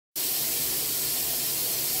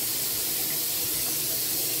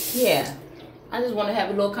Yeah, I just want to have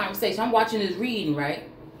a little conversation. I'm watching this reading, right?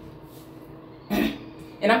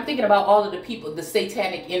 And I'm thinking about all of the people, the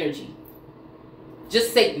satanic energy.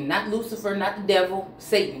 Just Satan, not Lucifer, not the devil,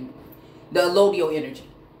 Satan. The 𝘍𝑢 energy.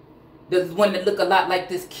 The one that look a lot like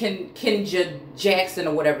this Kendra Jackson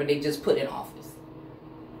or whatever they just put in office.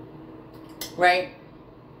 Right?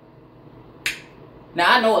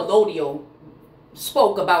 Now I know 𝘍𝑢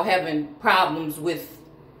spoke about having problems with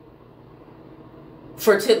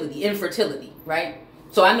infertility, right?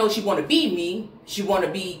 So I know she want to be me. She want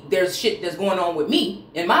to be, there's shit that's going on with me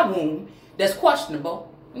in my womb that's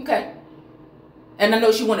questionable. Okay. And I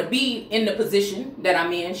know she want to be in the position that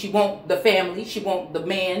I'm in. She want the family. She want the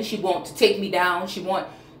man. She want to take me down. She want,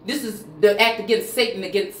 this is the act against Satan,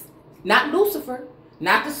 against not Lucifer,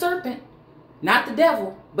 not the serpent, not the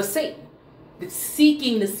devil, but Satan. It's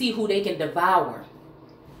seeking to see who they can devour,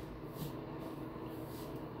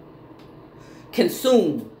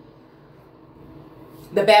 consume.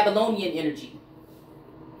 The Babylonian energy.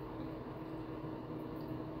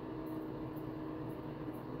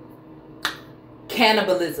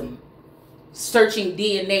 Cannibalism. Searching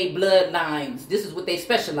DNA bloodlines. This is what they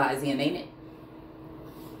specialize in, ain't it?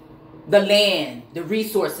 The land, the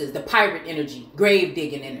resources, the pirate energy, grave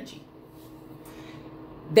digging energy.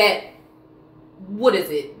 That, what is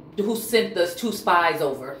it? Who sent us 2 spies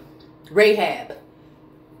over? Rahab.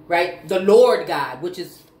 Right? The Lord God, which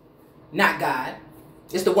is not God.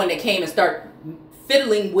 It's the one that came and started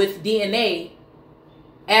fiddling with DNA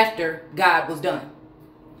after God was done.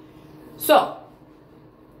 So,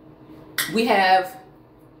 we have,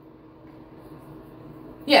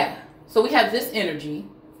 so we have this energy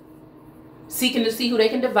seeking to see who they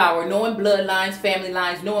can devour, knowing bloodlines, family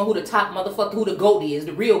lines, knowing who the top motherfucker, who the goat is,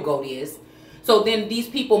 the real goat is. So then these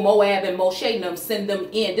people, Moab and Moshe and them, send them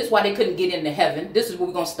in. This is why they couldn't get into heaven. This is where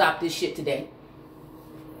we're going to stop this shit today.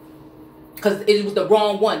 Because it was the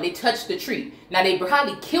wrong one. They touched the tree. Now, they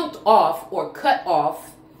probably killed off or cut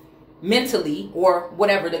off mentally or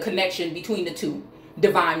whatever the connection between the two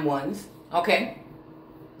divine ones. Okay?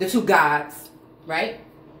 The 2 gods. Right?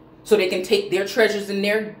 So they can take their treasures and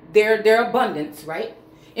their abundance. Right?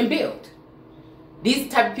 And build. These are the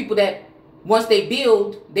type of people that once they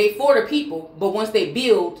build, they for the people. But once they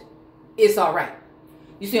build, it's all right.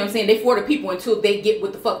 You see what I'm saying? They for the people until they get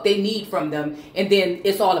what the fuck they need from them. And then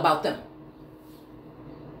it's all about them.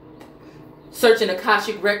 Searching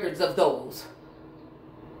Akashic records of those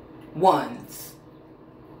ones,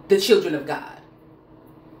 the children of God.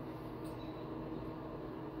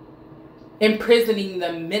 Imprisoning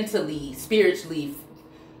them mentally, spiritually,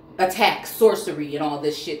 attack, sorcery, and all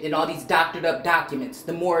this shit, and all these doctored up documents.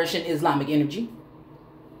 The Moorish and Islamic energy.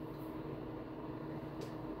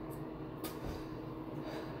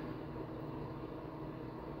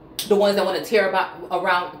 The ones that want to tear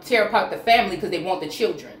apart the family because they want the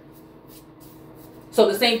children. So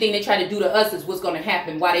the same thing they try to do to us is what's going to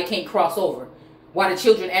happen, why they can't cross over. Why the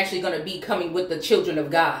children actually going to be coming with the children of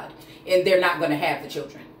God. And they're not going to have the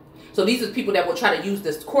children. So these are people that will try to use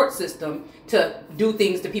this court system to do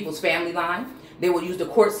things to people's family line. They will use the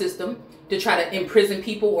court system to try to imprison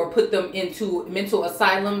people or put them into mental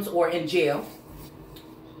asylums or in jail.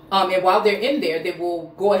 And while they're in there, they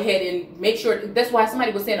will go ahead and make sure. That's why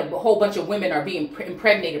somebody was saying a whole bunch of women are being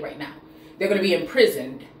impregnated right now. They're going to be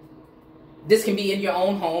imprisoned. This can be in your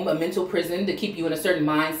own home, a mental prison to keep you in a certain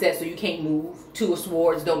mindset so you can't move. 2 of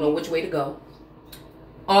Swords, don't know which way to go.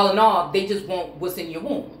 All in all, they just want what's in your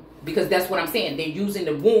womb. Because that's what I'm saying. They're using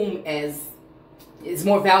the womb as, it's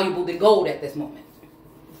more valuable than gold at this moment.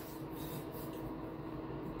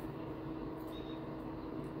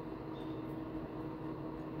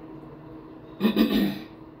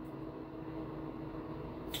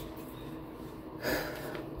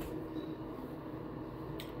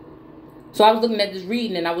 So I was looking at this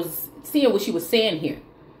reading and I was seeing what she was saying here.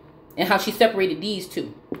 And how she separated these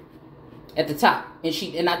 2 at the top. And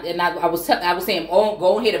I was saying, oh,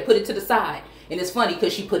 go ahead and put it to the side. And it's funny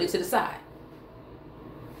because she put it to the side.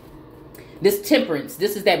 This temperance,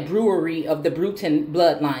 this is that brewery of the Bruton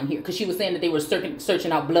bloodline here. Because she was saying that they were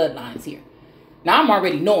searching out bloodlines here. Now I'm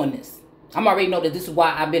already knowing this. I'm already know that this is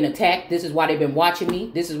why I've been attacked. This is why they've been watching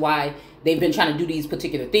me. This is why they've been trying to do these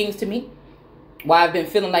particular things to me. Why I've been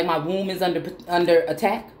feeling like my womb is under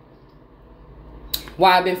attack.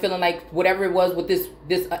 Why I've been feeling like whatever it was with this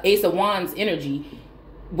Ace of Wands energy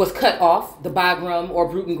was cut off. The Bagram or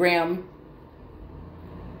Bruton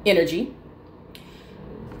energy.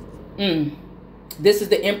 This is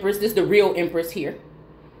the Empress. This is the real Empress here.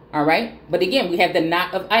 All right. But again, we have the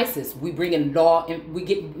knot of Isis. We bring in law and we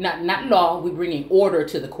get not law. We bring in order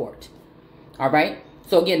to the court. All right.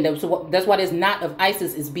 So again, that's why this knot of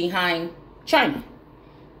ISIS is behind China.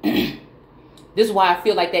 This is why I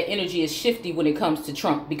feel like that energy is shifty when it comes to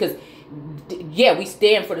Trump. Because, yeah, we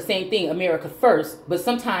stand for the same thing, America first. But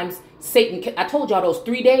sometimes Satan, I told y'all those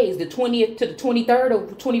 3 days, the 20th to the 23rd or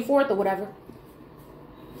 24th or whatever,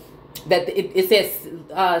 that it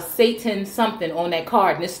says Satan something on that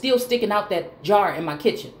card. And it's still sticking out that jar in my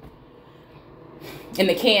kitchen. In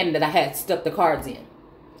the can that I had stuck the cards in.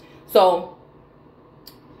 So,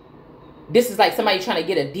 this is like somebody trying to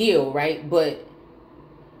get a deal, right? But,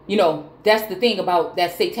 you know, that's the thing about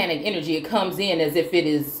that satanic energy. It comes in as if it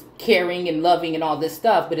is caring and loving and all this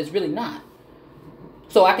stuff, but it's really not.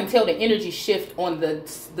 So I can tell the energy shift on the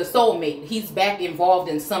soulmate. He's back involved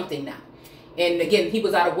in something now. And again, he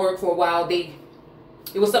was out of work for a while. It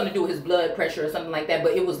was something to do with his blood pressure or something like that,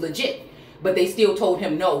 but it was legit. But they still told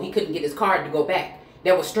him no, he couldn't get his card to go back.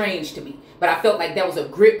 That was strange to me. But I felt like that was a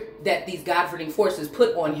grip that these God-fearing forces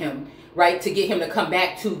put on him, right? To get him to come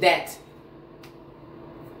back to that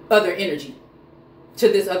other energy.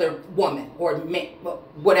 To this other woman or man,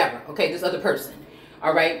 whatever. Okay, this other person.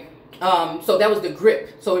 All right? So that was the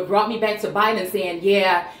grip. So it brought me back to Biden saying,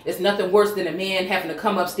 yeah, it's nothing worse than a man having to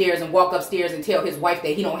come upstairs and walk upstairs and tell his wife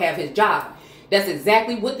that he don't have his job. That's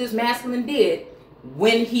exactly what this masculine did.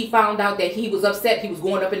 When he found out that he was upset, he was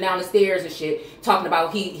going up and down the stairs and shit, talking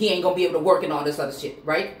about he ain't gonna be able to work and all this other shit,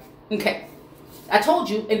 right? Okay. I told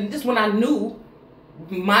you, and this when I knew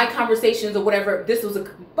my conversations or whatever, this was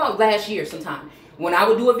about last year sometime. When I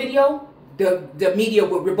would do a video, the media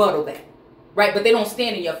would rebuttal that, right? But they don't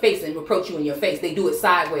stand in your face and reproach you in your face. They do it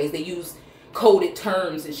sideways. They use coded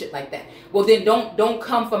terms and shit like that. Well, then don't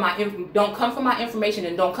come for my information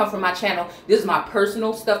and don't come for my channel. This is my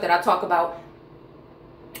personal stuff that I talk about.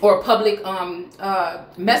 Or public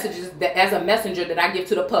messages that as a messenger that I give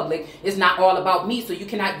to the public is not all about me. So you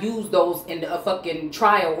cannot use those in a fucking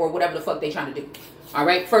trial or whatever the fuck they trying to do. All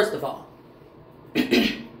right, first of all.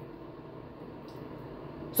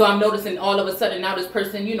 So I'm noticing all of a sudden now this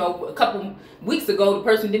person, you know, a couple weeks ago, the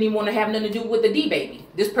person didn't even want to have nothing to do with the D baby.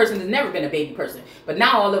 This person has never been a baby person. But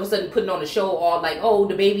now all of a sudden putting on a show all like, oh,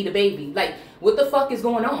 the baby. Like, what the fuck is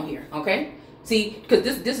going on here? Okay? See, because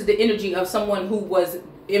this is the energy of someone who was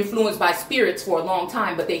influenced by spirits for a long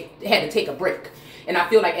time, but they had to take a break. And I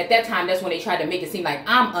feel like at that time, that's when they tried to make it seem like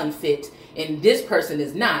I'm unfit and this person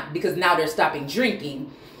is not, because now they're stopping drinking.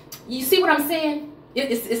 You see what I'm saying?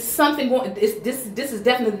 It's something going. This is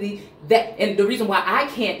definitely that, and the reason why I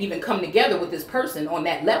can't even come together with this person on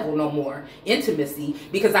that level no more, intimacy,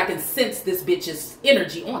 because I can sense this bitch's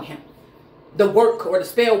energy on him, the work or the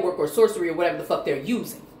spell work or sorcery or whatever the fuck they're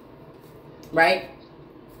using, right?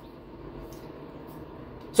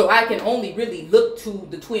 So I can only really look to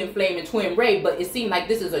the twin flame and twin ray, but it seemed like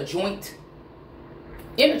this is a joint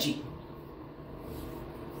energy.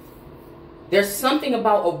 There's something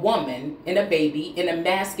about a woman and a baby in a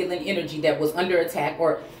masculine energy that was under attack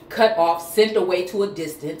or cut off, sent away to a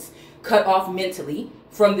distance, cut off mentally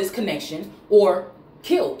from this connection, or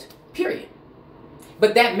killed, period.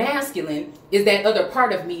 But that masculine is that other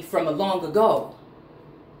part of me from a long ago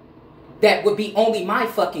that would be only my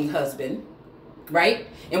fucking husband, right?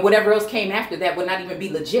 And whatever else came after that would not even be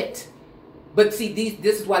legit. But see,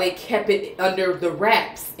 this is why they kept it under the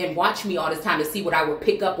wraps and watched me all this time to see what I would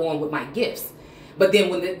pick up on with my gifts. But then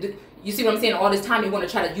when you see what I'm saying? All this time they want to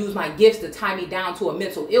try to use my gifts to tie me down to a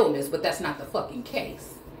mental illness, but that's not the fucking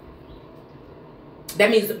case. That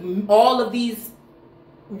means all of these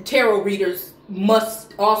tarot readers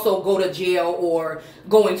must also go to jail or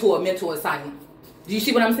go into a mental asylum. Do you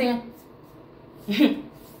see what I'm saying?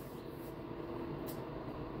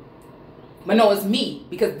 But no, it's me,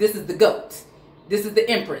 because this is the goat. This is the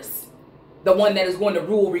empress. The one that is going to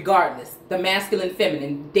rule regardless. The masculine,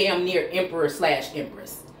 feminine, damn near emperor /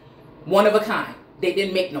 empress. One of a kind. They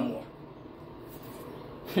didn't make no more.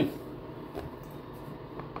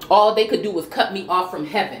 All they could do was cut me off from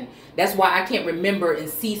heaven. That's why I can't remember and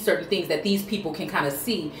see certain things that these people can kind of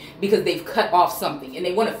see, because they've cut off something. And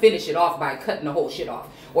they want to finish it off by cutting the whole shit off.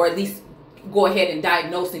 Or at least go ahead and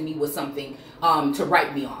diagnosing me with something to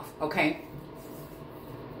write me off. Okay?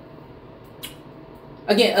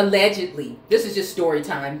 Again, allegedly. This is just story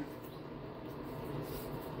time.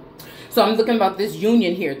 So I'm looking about this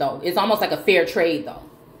union here, though. It's almost like a fair trade, though.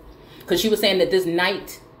 Because she was saying that this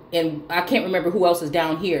knight, and I can't remember who else is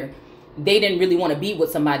down here, they didn't really want to be with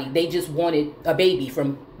somebody. They just wanted a baby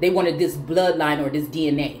they wanted this bloodline or this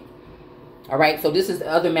DNA. All right? So this is the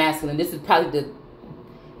other masculine. This is probably the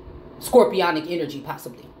scorpionic energy,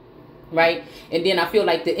 possibly. Right? And then I feel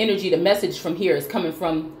like the energy, the message from here is coming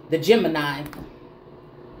from the Gemini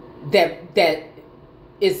that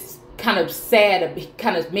is kind of sad,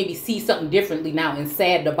 kind of maybe see something differently now and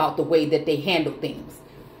sad about the way that they handle things.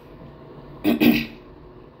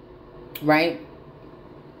 Right?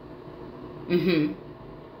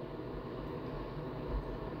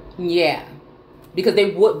 Yeah. Because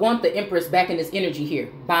they would want the Empress back in this energy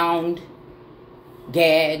here. Bound,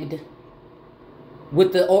 gagged,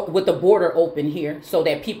 with the border open here so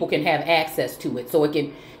that people can have access to it. So it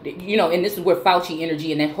can, you know, and this is where Fauci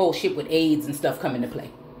energy and that whole shit with AIDS and stuff come into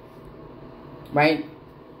play. Right?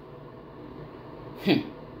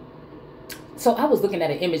 So I was looking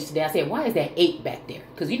at an image today. I said, why is that 8 back there?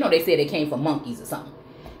 Because you know they said it came from monkeys or something.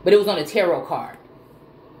 But it was on a tarot card.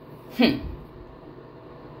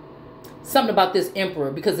 Something about this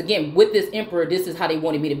emperor. Because again, with this emperor, this is how they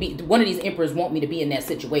wanted me to be. One of these emperors want me to be in that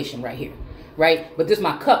situation right here. Right? But this is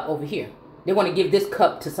my cup over here. They want to give this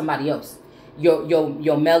cup to somebody else. Your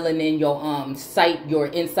melanin, your sight, your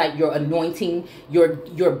insight, your anointing, your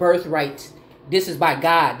birthright. This is by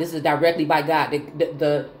God. This is directly by God.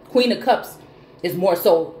 The Queen of Cups is more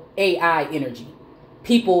so AI energy.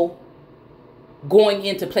 People going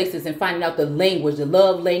into places and finding out the language, the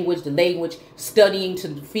love language, the language, studying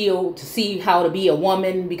to feel, to see how to be a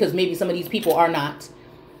woman, because maybe some of these people are not.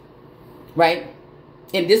 Right?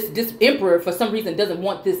 And this emperor, for some reason, doesn't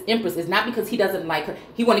want this empress. It's not because he doesn't like her.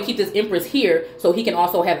 He want to keep this empress here so he can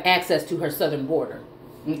also have access to her southern border.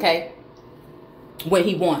 Okay? When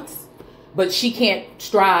he wants. But she can't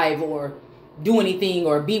strive or do anything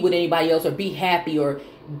or be with anybody else or be happy or,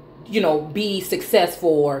 you know, be successful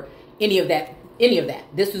or any of that. Any of that.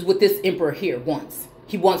 This is what this emperor here wants.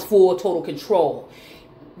 He wants full total control.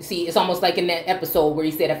 You see, it's almost like in that episode where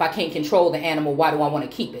he said, if I can't control the animal, why do I want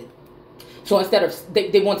to keep it? So instead of,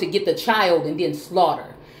 they want to get the child and then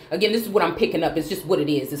slaughter. Again, this is what I'm picking up. It's just what it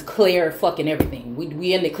is. It's Claire fucking everything.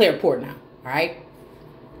 We in the Claire port now. All right.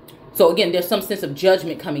 So again, there's some sense of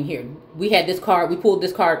judgment coming here. We had this card. We pulled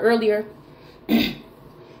this card earlier.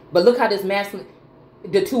 But look how this masculine,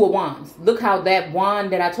 the 2 of Wands. Look how that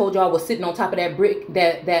wand that I told y'all was sitting on top of that brick,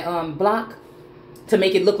 that block, to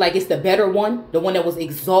make it look like it's the better one. The one that was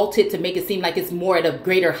exalted to make it seem like it's more at a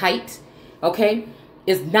greater height. Okay.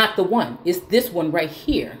 It's not the one. It's this one right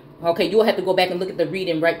here. Okay. You'll have to go back and look at the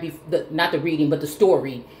reading right before, not the reading, but the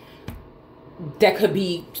story. That could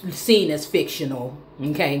be seen as fictional.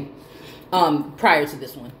 Okay. Prior to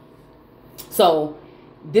this one. So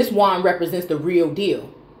this wand represents the real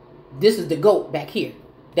deal. This is the goat back here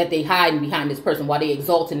that they hiding behind this person while they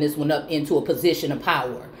exalting this one up into a position of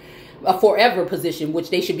power, a forever position, which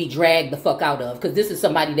they should be dragged the fuck out of. Because this is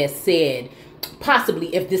somebody that said,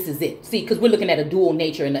 possibly if this is it. See, because we're looking at a dual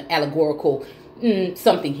nature and an allegorical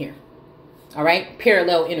something here. All right.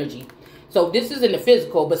 Parallel energy. So this is in the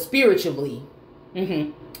physical, but spiritually,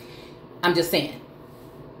 I'm just saying.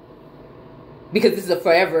 Because this is a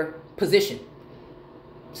forever position.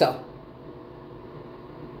 So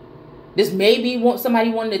this may be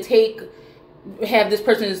somebody wanting to have this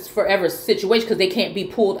person's forever situation because they can't be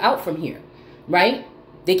pulled out from here, right?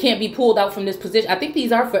 They can't be pulled out from this position. I think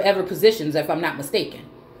these are forever positions, if I'm not mistaken.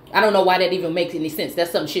 I don't know why that even makes any sense.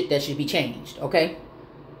 That's some shit that should be changed, okay?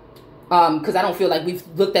 Because I don't feel like we've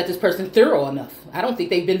looked at this person thorough enough. I don't think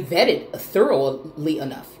they've been vetted thoroughly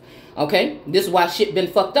enough, okay? This is why shit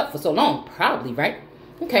been fucked up for so long, probably, right?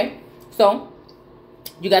 Okay, so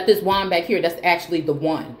you got this wand back here. That's actually the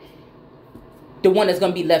one. The one that's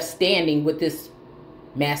going to be left standing with this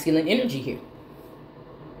masculine energy here.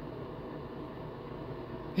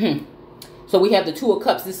 So we have the 2 of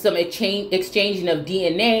Cups. This is some exchanging of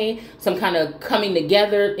DNA, some kind of coming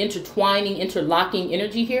together, intertwining, interlocking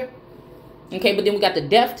energy here. Okay, but then we got the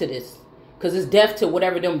death to this. Because it's death to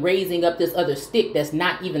whatever them raising up this other stick that's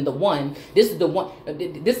not even the one. This is the one.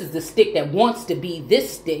 This is the stick that wants to be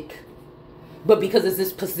this stick. But because it's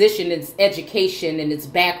this position, its education, and its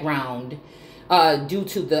background, due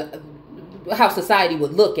to how society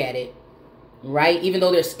would look at it, right? Even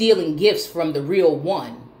though they're stealing gifts from the real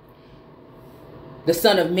one. The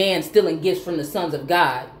Son of Man stealing gifts from the sons of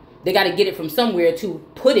God. They got to get it from somewhere to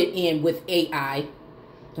put it in with AI,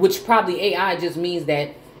 which probably AI just means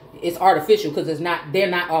that it's artificial because they're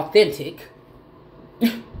not authentic.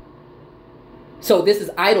 So this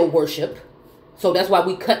is idol worship. So that's why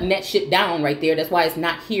we cutting that shit down right there. That's why it's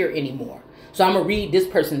not here anymore. So I'm going to read this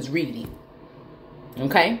person's reading.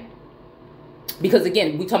 Okay? Because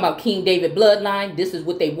again, we talking about King David bloodline. This is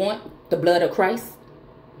what they want. The blood of Christ.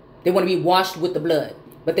 They want to be washed with the blood.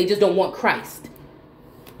 But they just don't want Christ.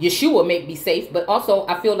 Yeshua may be safe, but also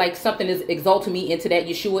I feel like something is exalting me into that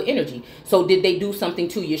Yeshua energy. So did they do something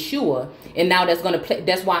to Yeshua? And now that's going to play.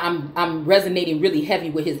 That's why I'm resonating really heavy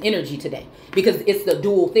with his energy today, because it's the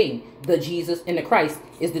dual thing. The Jesus and the Christ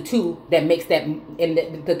is the two that makes that,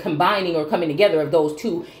 and the combining or coming together of those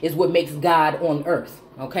two is what makes God on earth.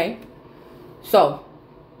 Okay. So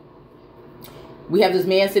we have this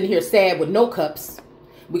man sitting here sad with no cups.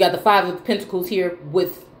 We got the Five of Pentacles here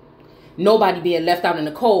with nobody being left out in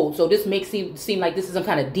the cold. So this makes it seem like this is some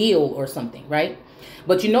kind of deal or something, right?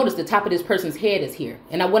 But you notice the top of this person's head is here.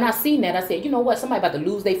 And when I seen that, I said, you know what? Somebody about to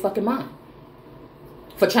lose their fucking mind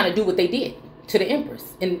for trying to do what they did to the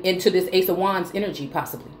Empress and into this Ace of Wands energy,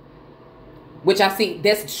 possibly. Which I see,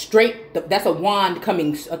 that's straight, that's a wand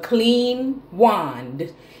coming, a clean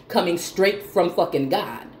wand coming straight from fucking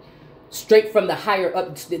God. Straight from the higher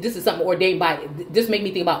up. This is something ordained by, this make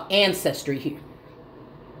me think about ancestry here.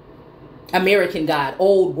 American God,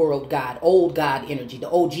 old world God, old God energy, the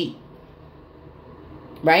OG.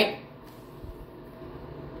 Right?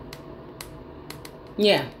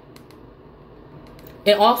 Yeah.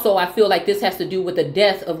 And also, I feel like this has to do with the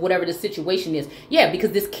death of whatever the situation is. Yeah,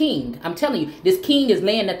 because this king, I'm telling you, this king is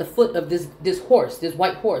laying at the foot of this horse, this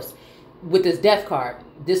white horse, with this death card.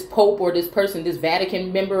 This pope or this person, this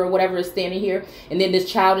Vatican member or whatever is standing here. And then this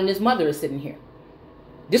child and his mother is sitting here.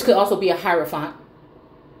 This could also be a hierophant.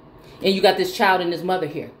 And you got this child and his mother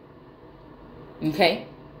here. Okay?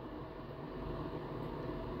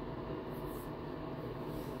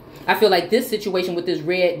 I feel like this situation with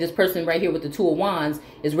this person right here with the Two of Wands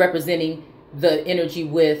is representing the energy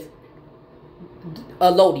with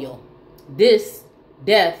𝘍𝘢𝘤. This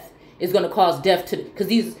death is going to cause death to, because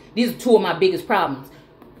these are two of my biggest problems,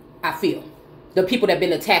 I feel. The people that have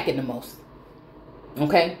been attacking the most.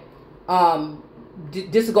 Okay?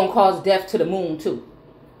 This is going to cause death to the moon too.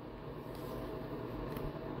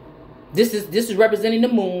 This is representing the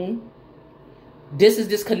moon. This is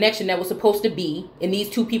this connection that was supposed to be. And these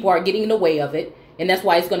two people are getting in the way of it. And that's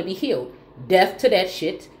why it's going to be healed. Death to that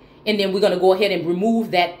shit. And then we're going to go ahead and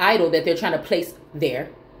remove that idol that they're trying to place there.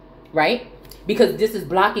 Right? Because this is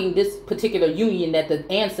blocking this particular union that the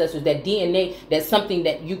ancestors, that DNA, that's something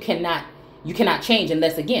that you cannot change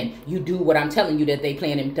unless, again, you do what I'm telling you that they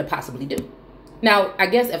plan to possibly do. Now, I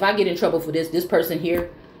guess if I get in trouble for this person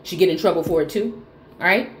here should get in trouble for it too. All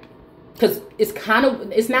right? Because it's kind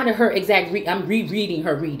of, it's not her exact I'm rereading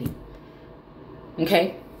her reading.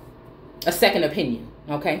 Okay? A second opinion.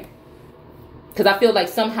 Okay? Because I feel like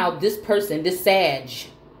somehow this person, this Sag,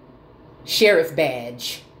 sheriff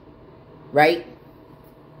badge, right?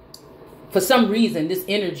 For some reason, this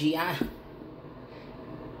energy,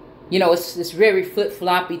 you know, it's very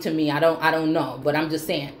flip-floppy to me. I don't know, but I'm just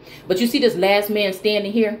saying. But you see this last man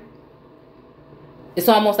standing here? It's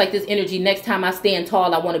almost like this energy, next time I stand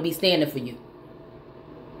tall, I want to be standing for you.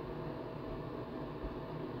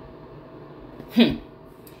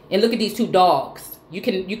 And look at these two dogs. You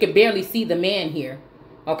can barely see the man here,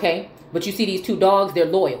 okay? But you see these two dogs, they're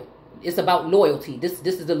loyal. It's about loyalty. This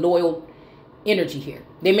is the loyal energy here.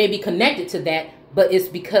 They may be connected to that, but it's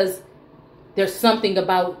because there's something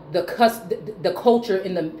about the culture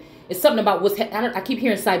in the, it's something about what's, I keep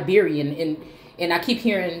hearing Siberian and I keep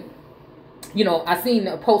hearing, you know, I seen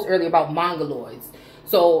a post earlier about Mongoloids.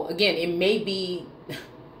 So again, it may be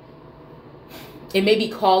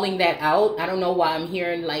calling that out. I don't know why I'm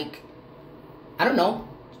hearing, like, I don't know,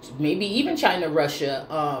 maybe even China, Russia,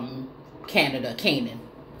 Canada,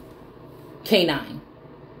 Canaan.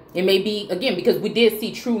 It may be, again, because we did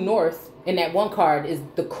see True North, and that one card is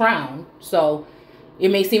the crown. So it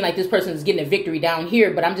may seem like this person is getting a victory down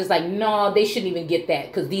here, but I'm just like, no, they shouldn't even get that,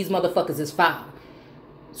 because these motherfuckers is foul.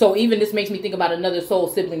 So even this makes me think about another soul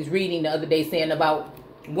siblings reading the other day saying about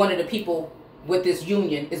one of the people with this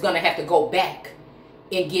union is going to have to go back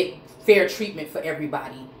and get fair treatment for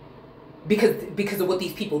everybody because of what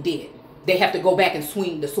these people did. They have to go back and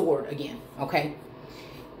swing the sword again, okay?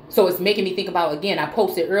 So it's making me think about, again, I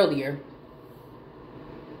posted earlier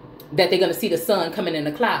that they're going to see the sun coming in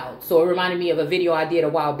the clouds. So it reminded me of a video I did a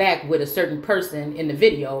while back with a certain person in the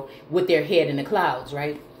video with their head in the clouds,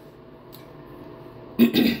 right?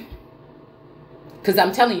 Because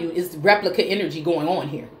I'm telling you, it's replica energy going on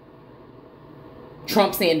here.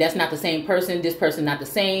 Trump saying that's not the same person, this person not the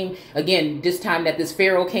same. Again, this time that this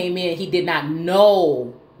Pharaoh came in, he did not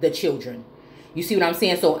know the children. You see what I'm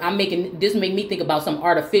saying? So I'm making this make me think about some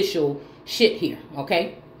artificial shit here,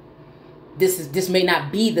 okay? This may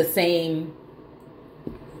not be the same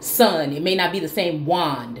sun. It may not be the same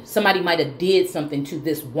wand. Somebody might have did something to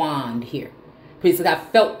this wand here. Because I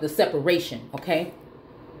felt the separation, okay?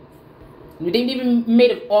 They even may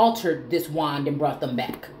have altered this wand and brought them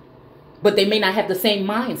back. But they may not have the same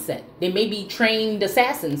mindset. They may be trained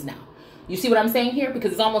assassins now. You see what I'm saying here?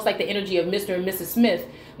 Because it's almost like the energy of Mr. and Mrs. Smith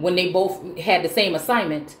when they both had the same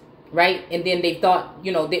assignment, right? And then they thought,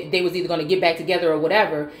 you know, they was either going to get back together or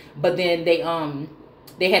whatever. But then they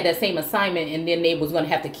had that same assignment, and then they was going to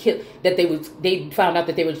have to kill, they found out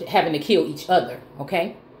that they were having to kill each other,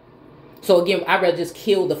 okay? So again, I'd rather just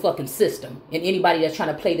kill the fucking system. And anybody that's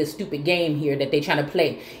trying to play this stupid game here that they trying to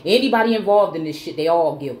play, anybody involved in this shit, they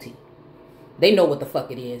all guilty. They know what the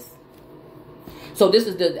fuck it is. So this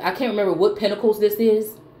is I can't remember what pentacles this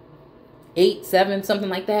is. 8, 7, something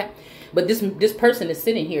like that. But this person is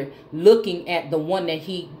sitting here looking at the women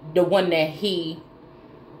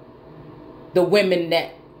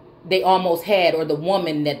that they almost had, or the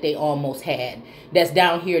woman that they almost had. That's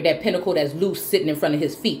down here, that pentacle that's loose sitting in front of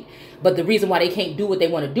his feet. But the reason why they can't do what they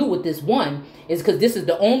want to do with this one is because this is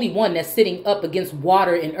the only one that's sitting up against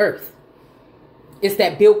water and earth. It's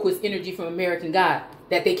that 𝑔𝒾𝒻𝓉 energy from American God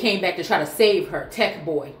that they came back to try to save her, Tech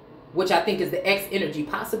Boy, which I think is the X energy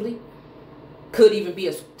possibly. Could even be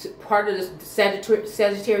a part of the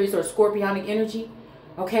Sagittarius or Scorpionic energy,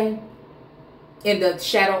 okay? In the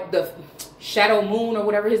shadow moon or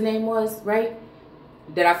whatever his name was, right?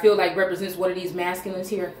 That I feel like represents one of these masculines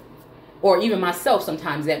here. Or even myself,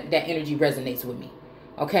 sometimes that energy resonates with me,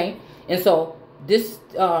 okay? And so this,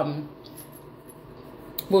 what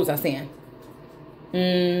was I saying?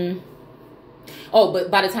 Oh,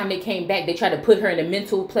 but by the time they came back, they tried to put her in a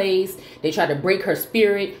mental place. They tried to break her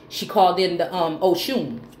spirit. She called in the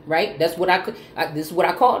Oshun, right? That's what this is what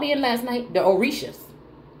I called in last night. The Orishas.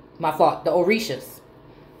 My fault. The Orishas.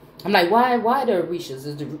 I'm like, why the Orishas?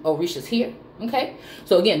 Is the Orishas here? Okay.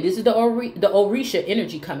 So again, this is the Orisha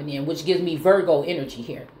energy coming in, which gives me Virgo energy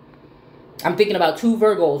here. I'm thinking about 2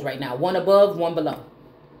 Virgos right now. One above, one below.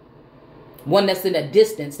 One that's in a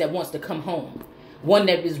distance that wants to come home. One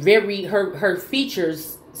that is very, her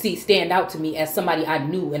features, stand out to me as somebody I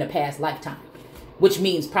knew in a past lifetime. Which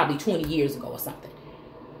means probably 20 years ago or something.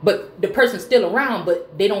 But the person's still around,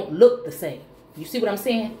 but they don't look the same. You see what I'm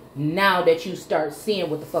saying? Now that you start seeing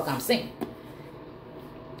what the fuck I'm saying.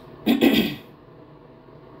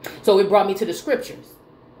 So it brought me to the scriptures.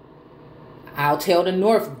 I'll tell the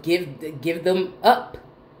north, give them up.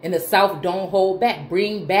 In the south, don't hold back.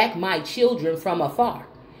 Bring back my children from afar.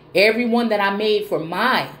 Everyone that I made for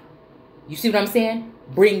you see what I'm saying?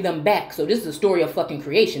 Bring them back. So this is a story of fucking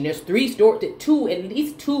creation. There's at least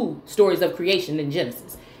two stories of creation in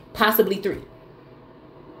Genesis. Possibly 3.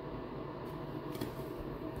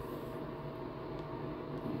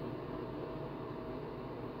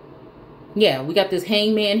 Yeah, we got this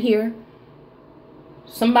hangman here.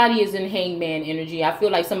 Somebody is in hangman energy. I feel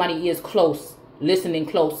like somebody is close, listening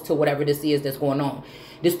close to whatever this is that's going on.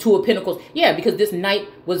 This 2 of Pentacles. Yeah, because this knight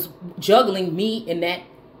was juggling me in that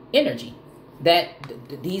energy.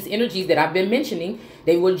 These energies that I've been mentioning,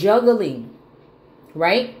 they were juggling.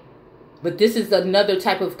 Right? But this is another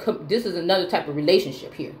type of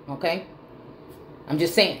relationship here. Okay? I'm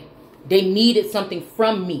just saying. They needed something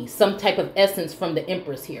from me. Some type of essence from the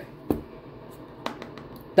Empress here.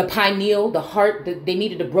 The pineal, the heart, they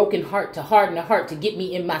needed a broken heart to harden the heart to get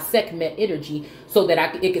me in my Sekhmet energy so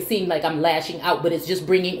that it could seem like I'm lashing out, but it's just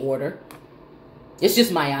bringing order. It's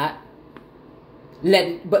just Mayat.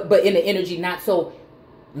 But in the energy, not so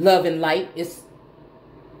love and light. It's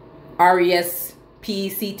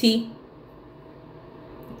RESPECT.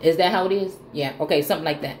 Is that how it is? Yeah, okay, something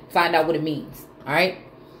like that. Find out what it means, all right?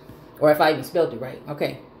 Or if I even spelled it right,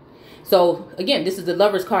 okay. So, again, this is the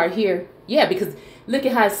Lover's card here. Yeah, because look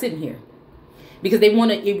at how it's sitting here. Because they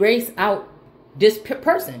want to erase out this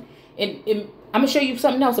person. And I'm going to show you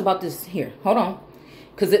something else about this here. Hold on.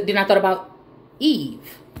 Because then I thought about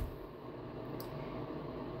Eve.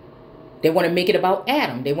 They want to make it about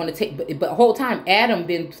Adam. They want to take... But the whole time, Adam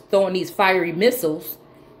been throwing these fiery missiles,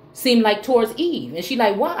 seem like towards Eve. And she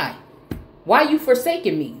like, why? Why you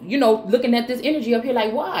forsaking me? You know, looking at this energy up here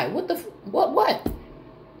like, why? What?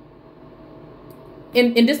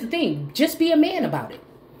 And this is the thing. Just be a man about it.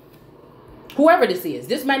 Whoever this is.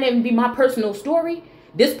 This might not even be my personal story.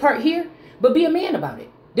 This part here. But be a man about it.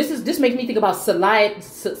 This makes me think about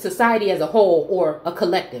society as a whole or a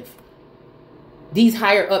collective. These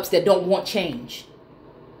higher ups that don't want change.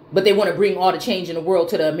 But they want to bring all the change in the world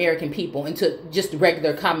to the American people and to just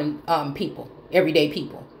regular common people. Everyday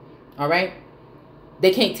people. All right?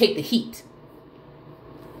 They can't take the heat.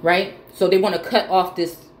 Right? So they want to cut off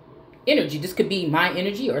this energy. This could be my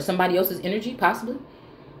energy or somebody else's energy, possibly.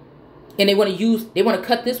 And they want to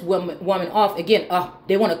cut this woman off. Again,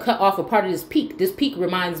 they want to cut off a part of this peak. This peak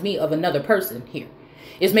reminds me of another person here.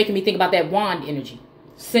 It's making me think about that wand energy,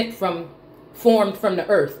 formed from the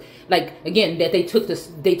earth. Like, again, that they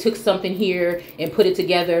took something here and put it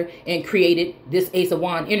together and created this Ace of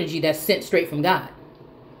Wand energy that's sent straight from God.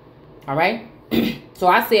 All right. So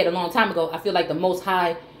I said a long time ago, I feel like the Most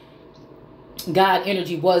High God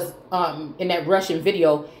energy was in that Russian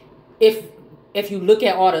video. If you look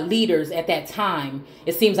at all the leaders at that time,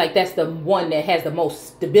 it seems like that's the one that has the most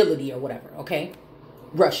stability or whatever. Okay.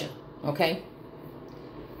 Russia. Okay.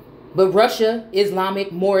 But Russia,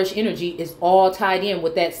 Islamic, Moorish energy is all tied in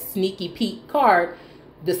with that sneaky Pete card,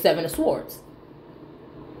 the Seven of Swords.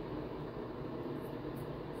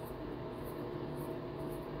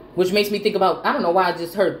 Which makes me think about, I don't know why I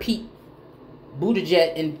just heard Pete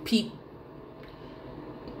Buttigieg and Pete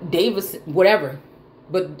Davis, whatever.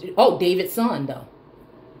 But, oh, David's son, though.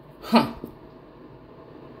 Huh.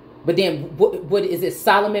 But then, what is it,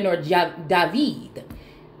 Solomon or David?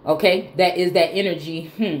 Okay, that is that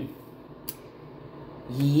energy.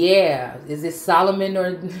 Yeah, is it Solomon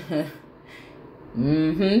or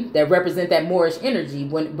that represent that Moorish energy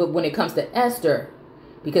but when it comes to Esther,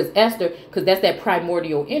 because that's that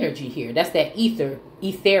primordial energy here. That's that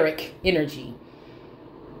etheric energy.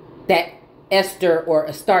 That Esther or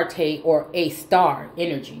Astarte or a star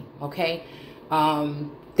energy, okay?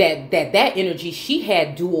 That energy, she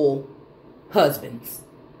had dual husbands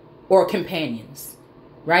or companions,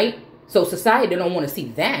 right? So society don't want to see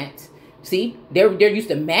that. See, they're used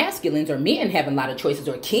to masculines or men having a lot of choices,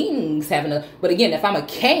 or kings having a, but again, if I'm a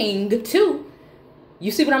king too,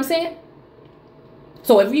 you see what I'm saying?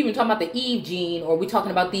 So if we even talking about the Eve gene, or we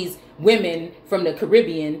talking about these women from the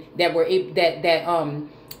Caribbean that were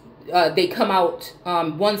they come out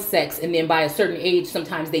one sex, and then by a certain age,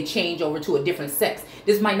 sometimes they change over to a different sex.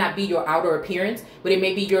 This might not be your outer appearance, but it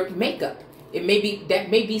may be your makeup. It may be,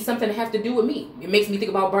 that may be something that has to do with me. It makes me think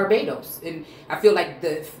about Barbados. And I feel like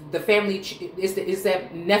the family is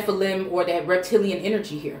that Nephilim or that reptilian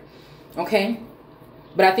energy here. Okay?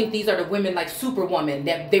 But I think these are the women like Superwoman,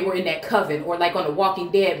 that they were in that coven, or like on The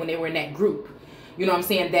Walking Dead when they were in that group. You know what I'm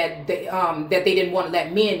saying? That they didn't want to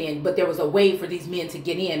let men in, but there was a way for these men to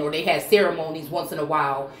get in, or they had ceremonies once in a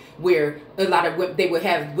while where a lot of women, they would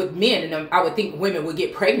have with men, and I would think women would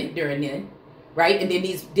get pregnant during then, right? And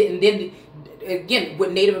then again,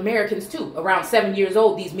 with Native Americans too, around 7 years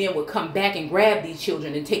old, these men would come back and grab these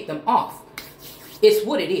children and take them off. It's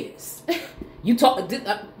what it is. You talk,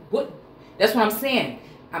 what? That's what I'm saying.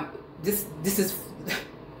 This is,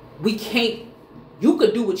 we can't. You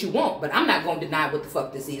could do what you want, but I'm not going to deny what the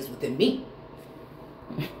fuck this is within me.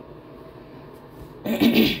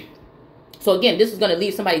 So again, this is going to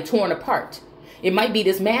leave somebody torn apart. It might be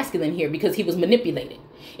this masculine here because he was manipulated.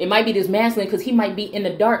 It might be this masculine because he might be in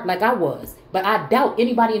the dark like I was. But I doubt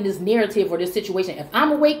anybody in this narrative or this situation, if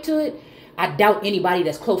I'm awake to it, I doubt anybody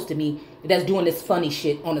that's close to me that's doing this funny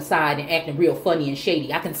shit on the side and acting real funny and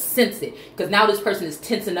shady. I can sense it because now this person is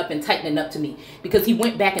tensing up and tightening up to me because he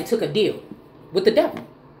went back and took a deal with the devil.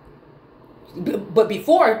 But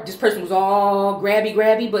before, this person was all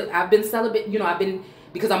grabby, but I've been celibate, you know, I've been,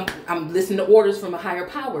 because I'm listening to orders from a higher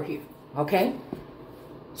power here, okay?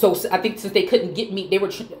 So I think since they couldn't get me, they were,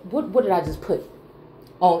 what did I just put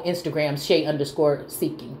on Instagram,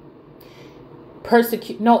 _seeking?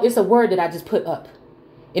 Persecute, no, it's a word that I just put up.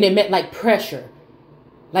 And it meant like pressure,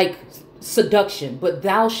 like seduction, but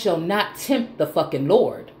thou shalt not tempt the fucking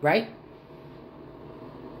Lord, right?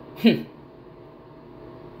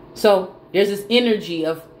 So there's this energy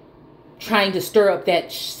of trying to stir up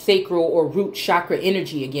that sacral or root chakra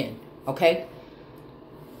energy again, okay?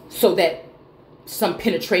 So that some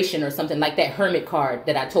penetration or something like that hermit card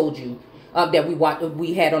that I told you that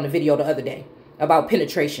we had on the video the other day about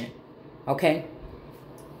penetration, okay?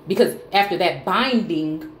 Because after that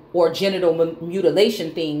binding or genital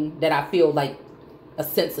mutilation thing that I feel like a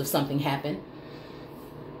sense of something happened,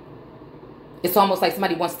 it's almost like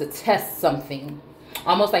somebody wants to test something.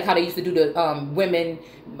 Almost like how they used to do the women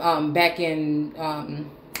back in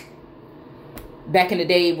the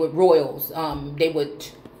day with royals. They would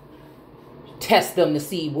test them to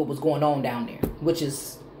see what was going on down there, which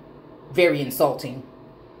is very insulting.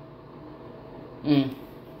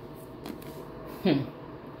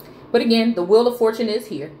 But again, the Wheel of Fortune is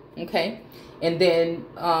here, okay? And then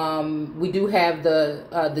we do have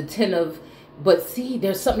the 10 of, but see,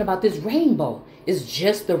 there's something about this rainbow. It's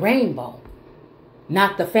just the rainbow,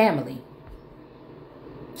 not the family.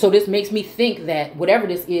 So this makes me think that whatever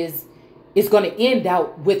this is going to end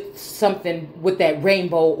out with something with that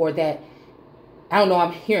rainbow, or that, I don't know,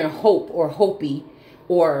 I'm hearing hope or Hopi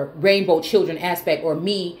or rainbow children aspect, or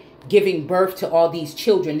me giving birth to all these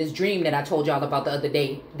children. This dream that I told y'all about the other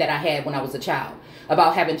day that I had when I was a child,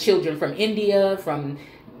 about having children from India, from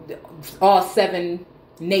all 7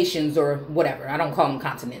 nations or whatever. I don't call them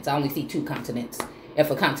continents. I only see 2 continents.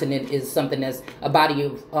 If a continent is something that's a body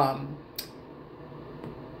of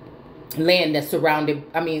land that's surrounded,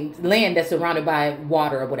 land that's surrounded by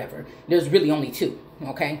water or whatever. There's really only 2,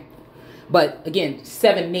 okay? But again,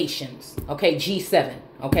 7 nations, okay? G7,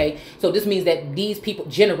 okay? So this means that these people,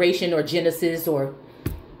 generation or Genesis or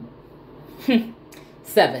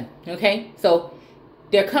 7, okay? So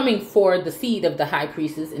they're coming for the seed of the high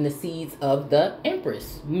priestess and the seeds of the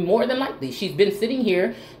empress. More than likely. She's been sitting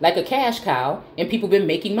here like a cash cow and people been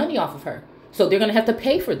making money off of her. So they're going to have to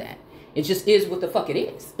pay for that. It just is what the fuck it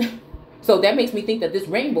is. So that makes me think that this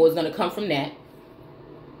rainbow is going to come from that.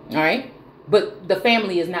 All right. But the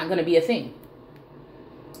family is not going to be a thing.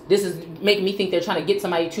 This is making me think they're trying to get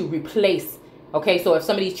somebody to replace. Okay. So if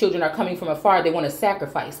some of these children are coming from afar, they want to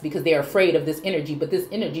sacrifice because they're afraid of this energy. But this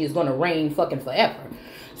energy is going to reign fucking forever.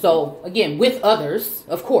 So again, with others,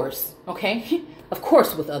 of course. Okay. Of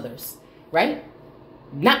course, with others. Right.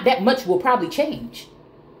 Not that much will probably change.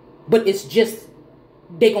 But it's just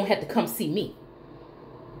they're going to have to come see me.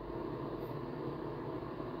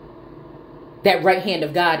 That right hand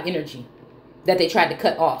of God energy that they tried to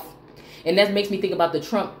cut off. And that makes me think about the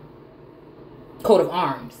Trump coat of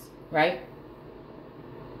arms, right?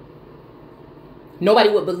 Nobody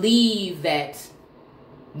would believe that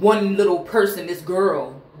one little person, this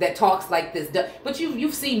girl that talks like this. But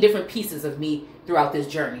you've seen different pieces of me throughout this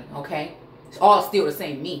journey, okay? It's all still the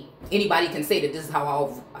same me. Anybody can say that this is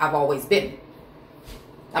how I've always been.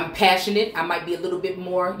 I'm passionate. I might be a little bit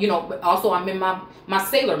more, but also I'm in my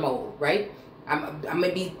sailor mode, right? I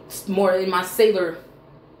may be more in my sailor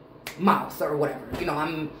mouth or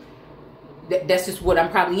whatever. That's just what I'm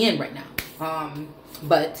probably in right now.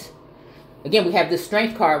 But again, we have this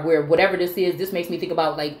strength card where whatever this is, this makes me think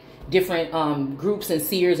about like different groups and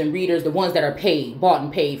seers and readers, the ones that are paid, bought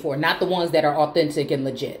and paid for, not the ones that are authentic and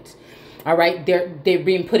legit. All right, they're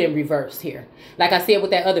being put in reverse here. Like I said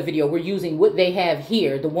with that other video, we're using what they have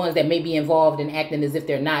here. The ones that may be involved in acting as if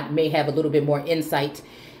they're not may have a little bit more insight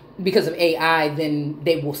because of AI than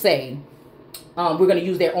they will say. We're going to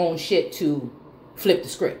use their own shit to flip the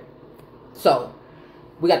script. So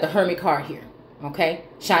we got the Hermit card here, okay,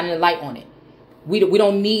 shining a light on it. We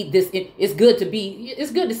don't need this. It's good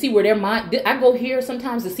to see where their mind. I go here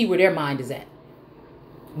sometimes to see where their mind is at,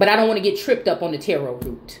 but I don't want to get tripped up on the tarot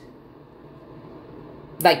route,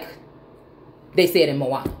 like they said in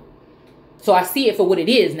Moana. So I see it for what it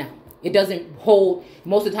is now. It doesn't hold.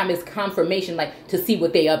 Most of the time it's confirmation, like to see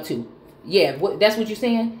what they up to. Yeah, that's what you're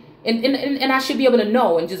saying. And I should be able to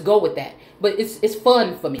know and just go with that. But it's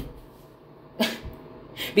fun for me.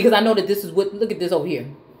 Because I know that this is what, look at this over here.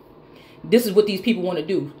 This is what these people want to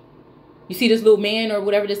do. You see this little man or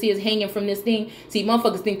whatever this is hanging from this thing? See,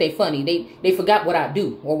 motherfuckers think they funny. They forgot what I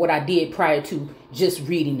do or what I did prior to just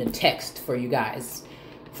reading the text for you guys.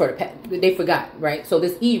 They forgot, right? So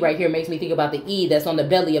this E right here makes me think about the E that's on the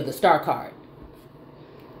belly of the star card.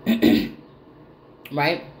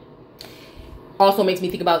 Right? Also makes me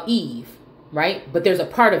think about Eve, right? But there's a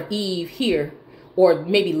part of Eve here, or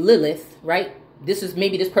maybe Lilith, right? This is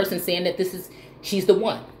maybe this person saying that she's the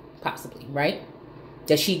one, possibly, right?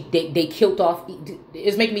 That they killed off.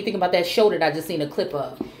 It's making me think about that show that I just seen a clip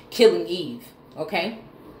of, Killing Eve, okay?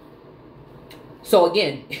 So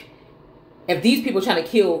again, if these people trying to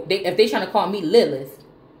kill, if they trying to call me Lilith,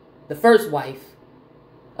 the first wife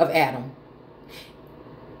of Adam,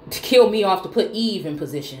 to kill me off to put Eve in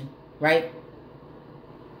position, right?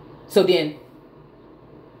 So then,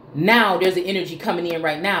 now there's an energy coming in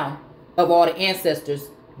right now of all the ancestors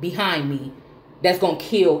behind me that's going to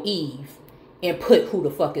kill Eve and put who the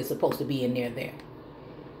fuck is supposed to be in there.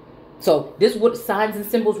 So this is what signs and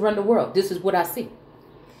symbols run the world. This is what I see.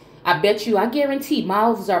 I guarantee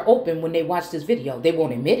mouths are open when they watch this video. They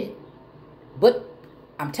won't admit it. But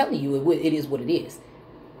I'm telling you, it is what it is.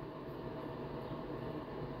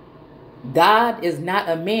 God is not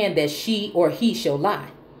a man that she or he shall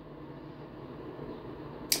lie.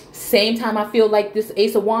 Same time I feel like this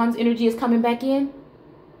Ace of Wands energy is coming back in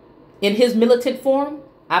his militant form,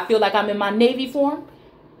 I feel like I'm in my Navy form.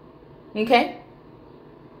 Okay?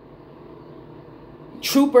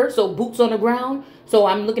 Trooper, so boots on the ground. So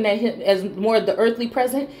I'm looking at him as more of the earthly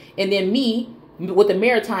present. And then me with the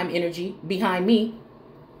maritime energy behind me,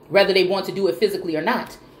 whether they want to do it physically or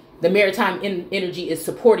not. The maritime energy is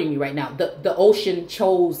supporting me right now. The ocean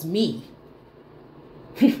chose me.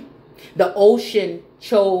 The ocean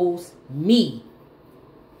chose me.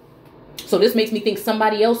 So this makes me think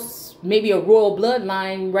somebody else maybe a royal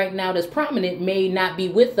bloodline right now that's prominent may not be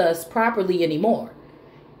with us properly anymore.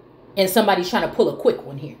 And somebody's trying to pull a quick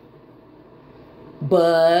one here.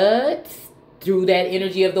 But through that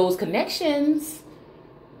energy of those connections,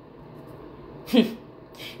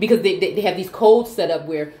 because they have these codes set up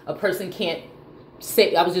where a person can't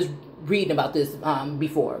say, I was just reading about this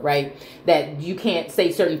before, right? That you can't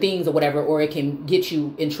say certain things or whatever, or it can get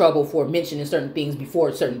you in trouble for mentioning certain things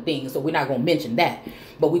before certain things. So we're not going to mention that,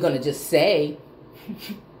 but we're going to just say,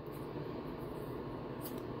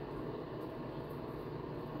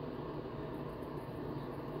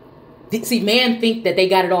 see, man think that they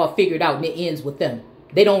got it all figured out and it ends with them.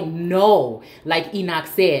 They don't know, like Enoch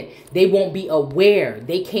said, they won't be aware.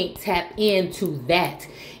 They can't tap into that.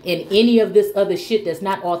 And any of this other shit that's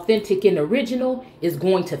not authentic and original is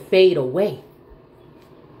going to fade away.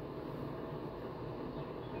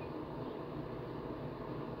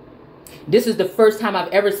 This is the first time I've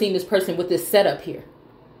ever seen this person with this setup here.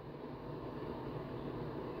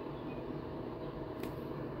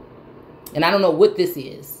 And I don't know what this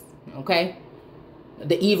is, okay?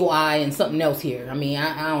 The evil eye and something else here. I mean,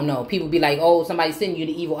 I don't know. People be like, oh, somebody's sending you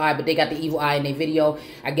the evil eye, but they got the evil eye in their video.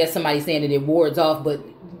 I guess somebody's saying that it wards off, but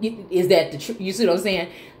is that the truth? You see what I'm saying?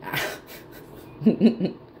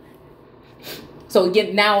 So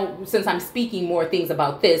again, now, since I'm speaking more things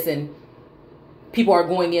about this and people are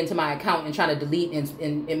going into my account and trying to delete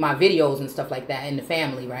in my videos and stuff like that in the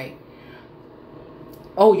family, right?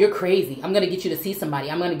 Oh, you're crazy. I'm going to get you to see somebody.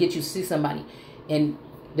 I'm going to get you to see somebody. And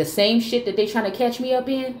the same shit that they trying to catch me up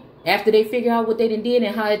in after they figure out what they done did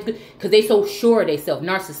and how it's good, because they so sure of themselves,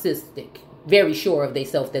 narcissistic, very sure of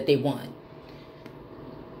themselves that they won.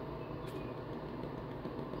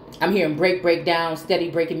 I'm hearing break down, steady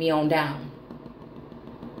breaking me on down.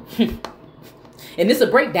 And this is a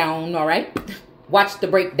breakdown, all right? Watch the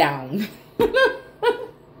breakdown.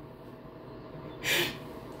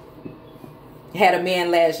 Had a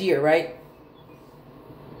man last year, right?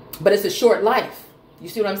 But it's a short life. You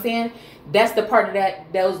see what I'm saying? That's the part of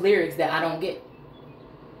those lyrics that I don't get.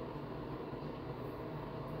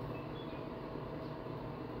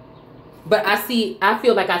 But I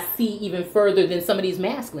feel like I see even further than some of these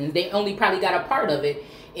masculines. They only probably got a part of it,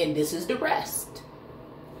 and this is the rest.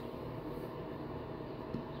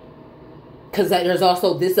 Because there's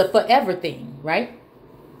also this a forever thing, right?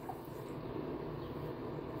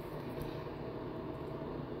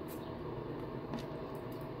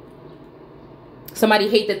 Somebody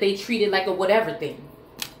hate that they treat it like a whatever thing.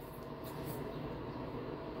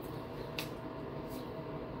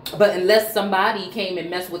 But unless somebody came and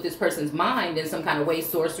messed with this person's mind in some kind of way,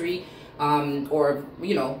 sorcery, or,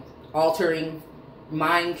 you know, altering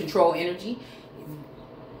mind control energy,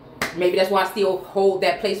 maybe that's why I still hold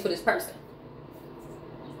that place for this person.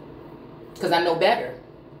 Because I know better.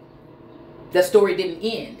 That story didn't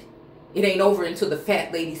end. It ain't over until the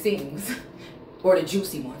fat lady sings. Or the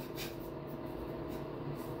juicy one.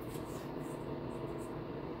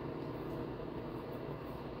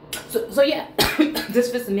 So yeah,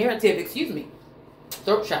 this fits the narrative, excuse me,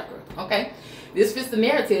 throat chakra, okay? This fits the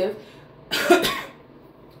narrative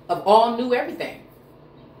of all new everything.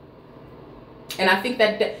 And I think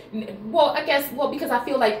because I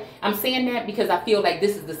feel like, I'm saying that because I feel like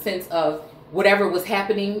this is the sense of whatever was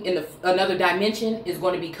happening in another dimension is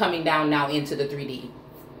going to be coming down now into the 3D.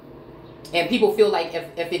 And people feel like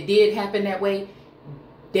if it did happen that way,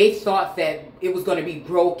 they thought that it was going to be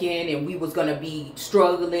broken and we was going to be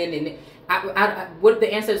struggling. And what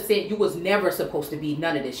the ancestors said, you was never supposed to be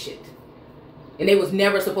none of this shit. And they was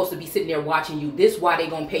never supposed to be sitting there watching you. This why they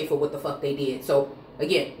going to pay for what the fuck they did. So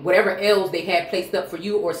again, whatever ills they had placed up for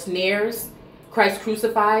you or snares, Christ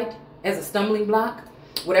crucified as a stumbling block,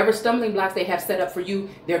 whatever stumbling blocks they have set up for you,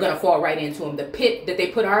 they're going to fall right into them. The pit that they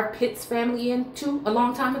put our Pitts family into a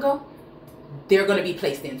long time ago, they're going to be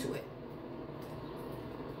placed into it.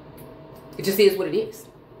 It just is what it is.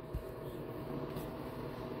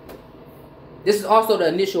 This is also the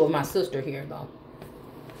initial of my sister here, though.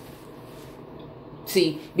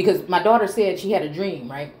 See, because my daughter said she had a dream,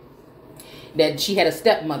 right? That she had a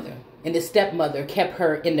stepmother. And this stepmother kept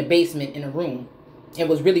her in the basement in a room. And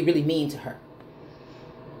was really, really mean to her.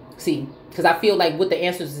 See, because I feel like what the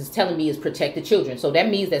answers is telling me is protect the children. So that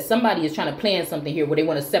means that somebody is trying to plan something here where they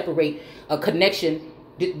want to separate a connection.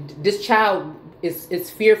 This child is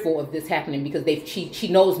fearful of this happening because she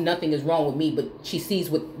knows nothing is wrong with me, but she sees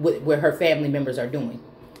what her family members are doing.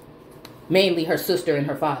 Mainly her sister and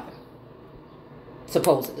her father,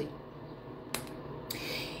 supposedly.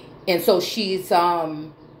 And so she's had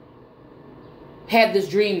this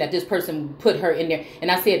dream that this person put her in there. And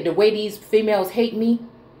I said, the way these females hate me,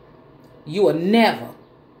 you will never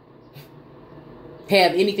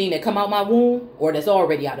have anything that come out my womb or that's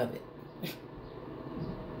already out of it.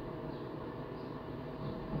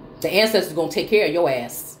 The ancestors going to take care of your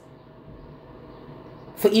ass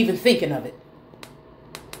for even thinking of it.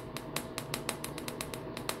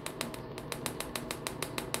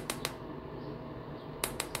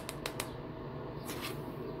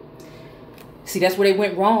 See, that's where they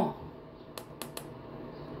went wrong.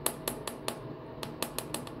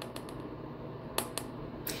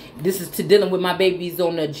 This is to dealing with my babies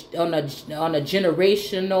on a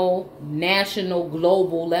generational, national,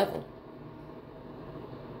 global level.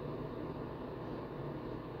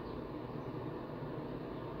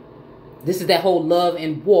 This is that whole love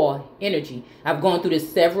and war energy. I've gone through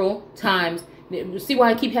this several times. See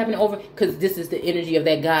why I keep having it over? Because this is the energy of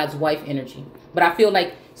that God's wife energy. But I feel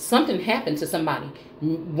like something happened to somebody.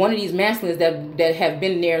 One of these masculines that have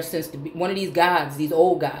been there since one of these gods, these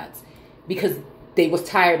old gods, because they was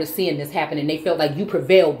tired of seeing this happen, and they felt like you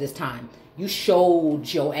prevailed this time. You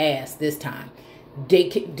showed your ass this time.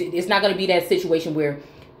 It's not going to be that situation where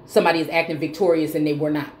somebody is acting victorious and they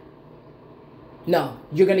were not. No,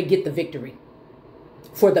 you're going to get the victory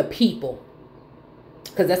for the people.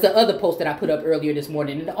 Because that's the other post that I put up earlier this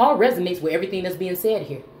morning. And it all resonates with everything that's being said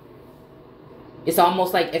here. It's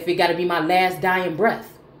almost like if it got to be my last dying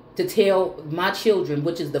breath to tell my children,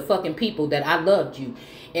 which is the fucking people, that I loved you.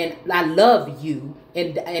 And I love you.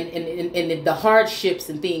 And the hardships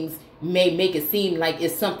and things may make it seem like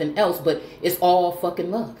it's something else, but it's all fucking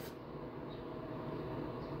love.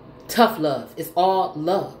 Tough love. It's all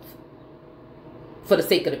love. For the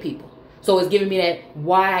sake of the people. So it's giving me that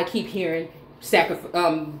why I keep hearing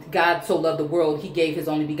God so loved the world, he gave his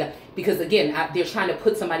only begotten. Because again, they're trying to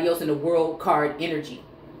put somebody else in the world card energy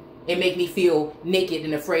and make me feel naked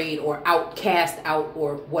and afraid or outcast out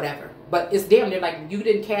or whatever. But it's damn near like, you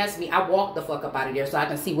didn't cast me. I walked the fuck up out of there so I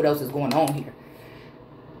can see what else is going on here.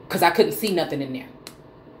 Because I couldn't see nothing in there.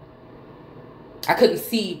 I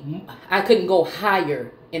couldn't go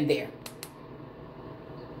higher in there.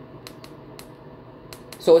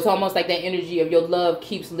 So it's almost like that energy of your love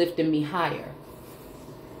keeps lifting me higher.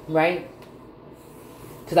 Right?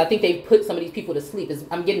 Because I think they put some of these people to sleep.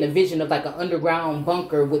 I'm getting a vision of like an underground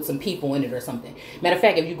bunker with some people in it or something. Matter of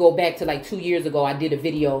fact, if you go back to like 2 years ago, I did a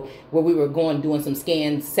video where we were doing some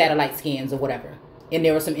scans, satellite scans or whatever. And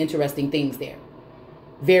there were some interesting things there.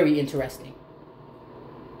 Very interesting.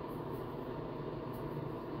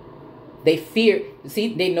 They fear,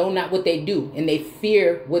 see, they know not what they do. And they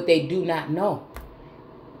fear what they do not know.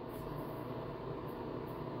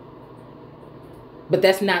 But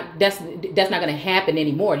that's not going to happen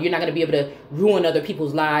anymore. You're not going to be able to ruin other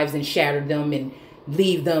people's lives and shatter them and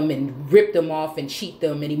leave them and rip them off and cheat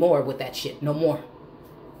them anymore with that shit. No more.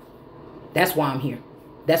 That's why I'm here.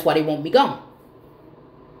 That's why they want me gone.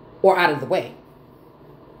 Or out of the way.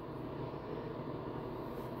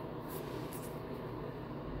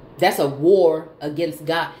 That's a war against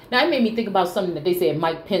God. Now, it made me think about something that they said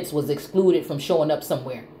Mike Pence was excluded from showing up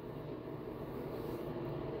somewhere.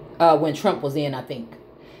 When Trump was in, I think.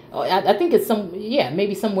 I think it's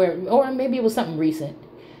maybe somewhere, or maybe it was something recent.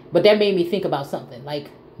 But that made me think about something.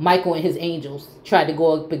 Like Michael and his angels tried to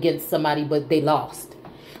go up against somebody, but they lost.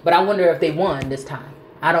 But I wonder if they won this time.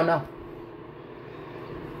 I don't know.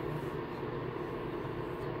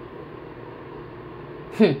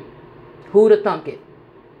 Who'd have thunk it?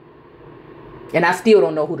 And I still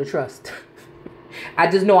don't know who to trust. I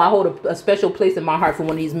just know I hold a special place in my heart for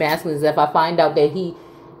one of these masculines. If I find out that he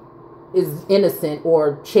is innocent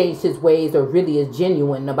or changed his ways or really is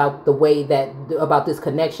genuine about the way about this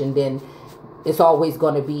connection, then it's always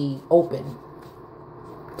going to be open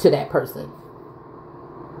to that person.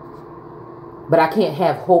 But I can't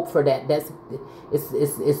have hope for that.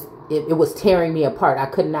 It was tearing me apart.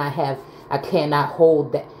 I cannot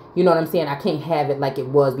hold that. You know what I'm saying? I can't have it like it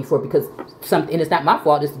was before because and it's not my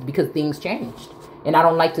fault. It's because things changed. And I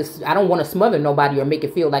don't want to smother nobody or make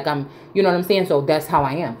it feel like I'm, you know what I'm saying? So that's how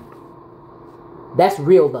I am. That's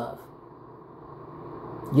real love.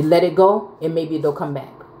 You let it go and maybe it'll come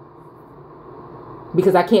back.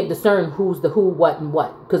 Because I can't discern who's the who, what, and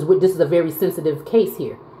what. Because this is a very sensitive case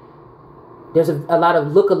here. There's a lot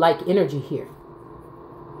of look-alike energy here.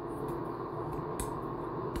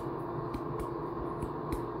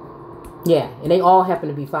 Yeah, and they all happen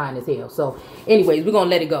to be fine as hell. So, anyways, we're going to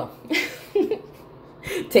let it go.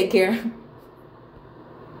 Take care.